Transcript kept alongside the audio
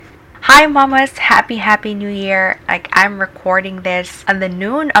Hi mamas, happy new year. I'm recording this on the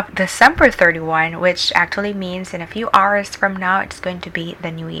noon of December 31, which actually means in a few hours from now it's going to be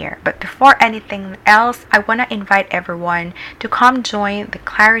the new year. But before anything else, I want to invite everyone to come join the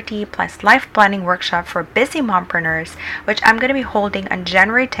Clarity plus Life Planning Workshop for busy mompreneurs, which I'm going to be holding on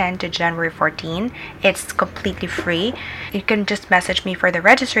January 10 to January 14. It's completely free. You can just message me for the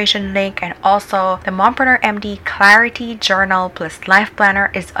registration link, and also the Mompreneur MD Clarity Journal plus Life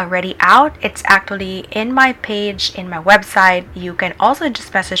Planner is already out. It's actually in my page in my website. You can also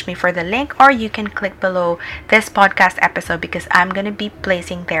just message me for the link, or you can click below this podcast episode because I'm going to be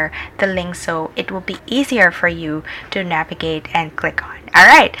placing there the link so it will be easier for you to navigate and click on. All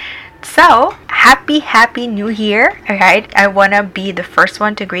right. So, happy new year. Alright, I want to be the first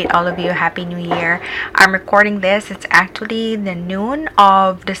one to greet all of you happy new year. I'm recording this, it's actually the noon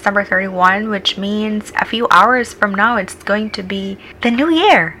of December 31, which means a few hours from now it's going to be the new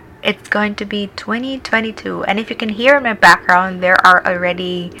year. It's going to be 2022, and if you can hear in my background, there are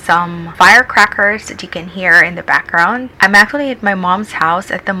already some firecrackers that you can hear in the background. I'm actually at my mom's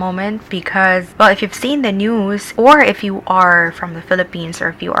house at the moment because, well, if you've seen the news, or if you are from the Philippines, or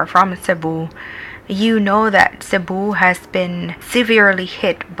if you are from Cebu, you know that Cebu has been severely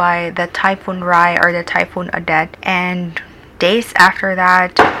hit by the Typhoon Rai or the Typhoon Odette, and days after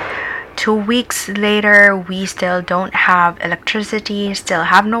that, 2 weeks later, we still don't have electricity, still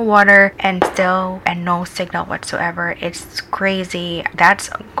have no water, and no signal whatsoever. It's crazy.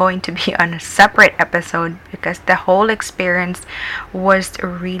 That's going to be on a separate episode because the whole experience was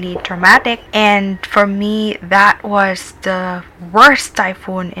really traumatic. And for me, that was the worst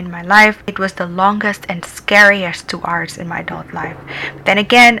typhoon in my life. It was the longest and scariest 2 hours in my adult life. But then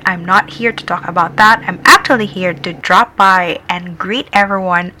again, I'm not here to talk about that. I'm actually here to drop by and greet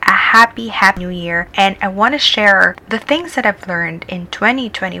everyone a happy new year, and I want to share the things that I've learned in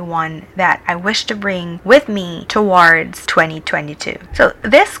 2021 that I wish to bring with me towards 2022. So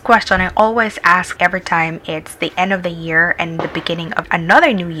this question I always ask every time it's the end of the year and the beginning of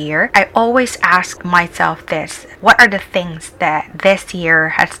another new year. I always ask myself this: what are the things that this year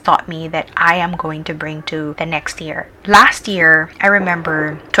has taught me that I am going to bring to the next year? Last year, I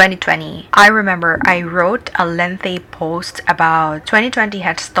remember 2020, I wrote a lengthy post about 2020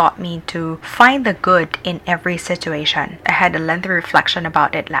 has taught me to find the good in every situation. I had a lengthy reflection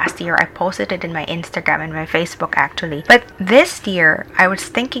about it last year. I posted it in my Instagram and my Facebook actually. But this year, I was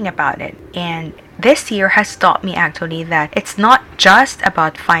thinking about it, and this year has taught me actually that it's not just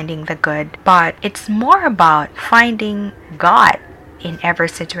about finding the good, but it's more about finding God in every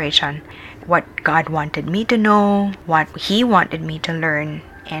situation. What God wanted me to know, what He wanted me to learn,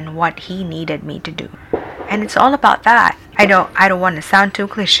 and what He needed me to do. And it's all about that. I don't want to sound too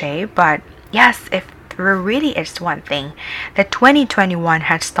cliche, but yes, if there really is one thing that 2021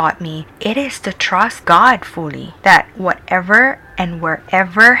 has taught me, it is to trust God fully. That whatever and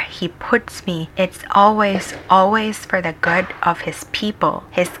wherever He puts me, it's always for the good of His people,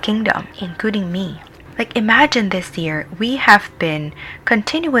 His kingdom, including me. Imagine this year, we have been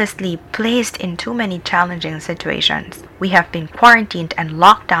continuously placed in too many challenging situations. We have been quarantined and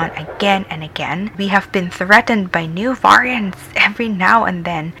locked down again and again. We have been threatened by new variants every now and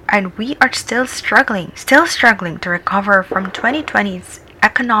then. And we are still struggling to recover from 2020's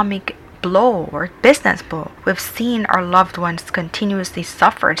economic blow or business blow. We've seen our loved ones continuously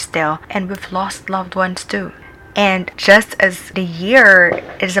suffer still, and we've lost loved ones too. And just as the year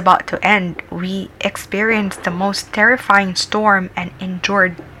is about to end, we experienced the most terrifying storm and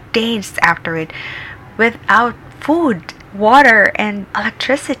endured days after it without food, water, and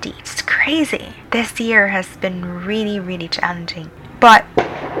electricity. It's crazy. This year has been really challenging. But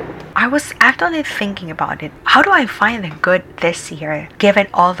I was actually thinking about it. How do I find the good this year, given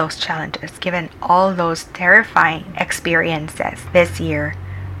all those challenges, given all those terrifying experiences this year?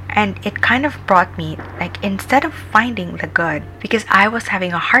 And it kind of brought me, instead of finding the good, because I was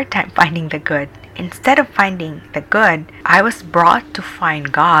having a hard time finding the good, instead of finding the good, I was brought to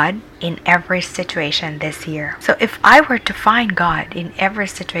find God in every situation this year. So if I were to find God in every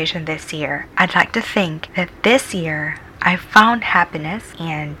situation this year, I'd like to think that this year I found happiness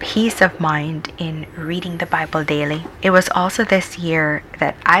and peace of mind in reading the Bible daily. It was also this year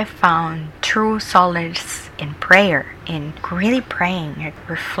that I found true solace in prayer, in really praying and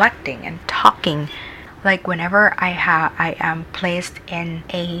reflecting and talking. Whenever I am placed in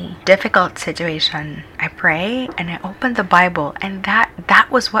a difficult situation, I pray and I open the Bible, and that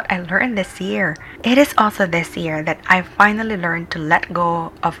was what I learned this year. It is also this year that I finally learned to let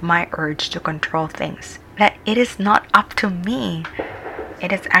go of my urge to control things. That it is not up to me.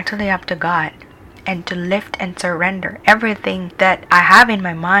 It is actually up to God. and to lift and surrender everything that I have in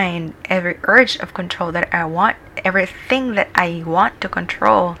my mind, every urge of control that I want, everything that I want to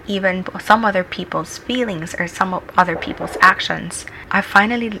control, even some other people's feelings or some of other people's actions. I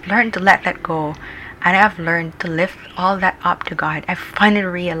finally learned to let that go, and I've learned to lift all that up to God. I finally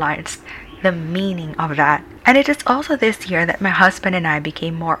realized the meaning of that. And it is also this year that my husband and I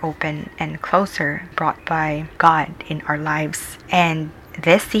became more open and closer, brought by God in our lives. And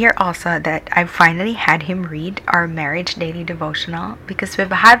this year also that I finally had him read our marriage daily devotional, because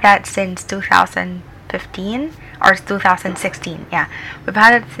we've had that since 2015 or 2016. Yeah, we've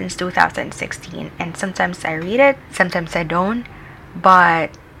had it since 2016, and sometimes I read it, sometimes I don't,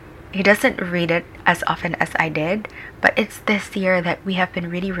 but he doesn't read it as often as I did. But it's this year that we have been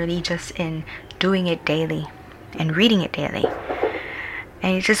really religious in doing it daily and reading it daily.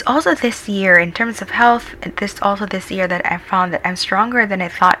 And it's just also this year in terms of health, this year that I found that I'm stronger than I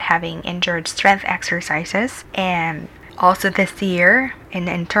thought, having endured strength exercises. And also this year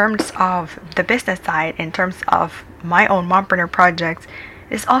in terms of the business side, in terms of my own mompreneur projects,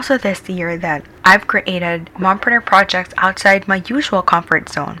 it's also this year that I've created mompreneur projects outside my usual comfort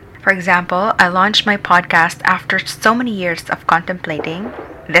zone. For example, I launched my podcast after so many years of contemplating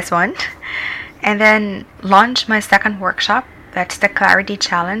this one, and then launched my second workshop, that's the Clarity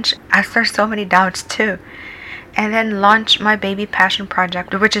Challenge, as there's so many doubts too. And then launched my baby passion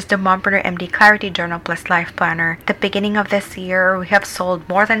project, which is the Mompreneur MD Clarity Journal Plus Life Planner. The beginning of this year, we have sold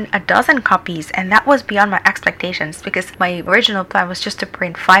more than a dozen copies, and that was beyond my expectations, because my original plan was just to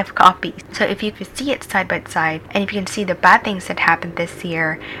print 5 copies. So if you could see it side by side, and if you can see the bad things that happened this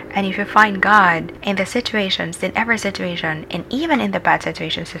year, and if you find God in the situations, in every situation, and even in the bad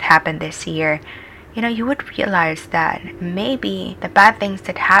situations that happened this year, you would realize that maybe the bad things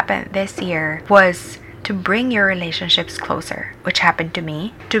that happened this year was to bring your relationships closer, which happened to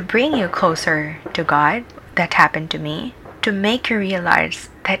me, to bring you closer to God, that happened to me, to make you realize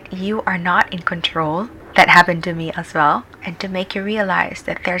that you are not in control, that happened to me as well, and to make you realize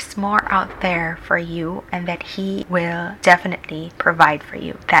that there's more out there for you and that He will definitely provide for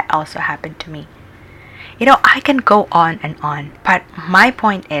you. That also happened to me. I can go on and on, but my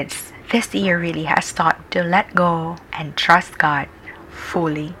point is, this year really has taught to let go and trust God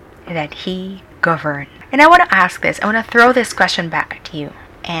fully, that He govern. And I want to ask this, I want to throw this question back at you,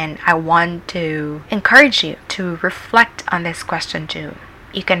 and I want to encourage you to reflect on this question too.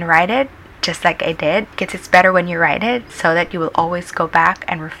 You can write it just like I did, because it's better when you write it so that you will always go back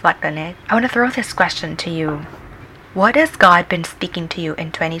and reflect on it. I want to throw this question to you. What has God been speaking to you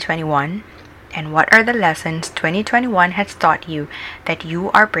in 2021? And what are the lessons 2021 has taught you that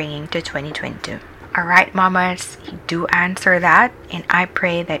you are bringing to 2022? Alright, mamas, you do answer that, and I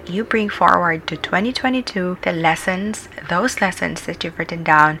pray that you bring forward to 2022 the lessons, those lessons that you've written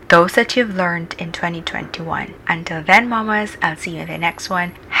down, those that you've learned in 2021. Until then, mamas, I'll see you in the next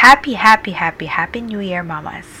one. Happy New Year, mamas.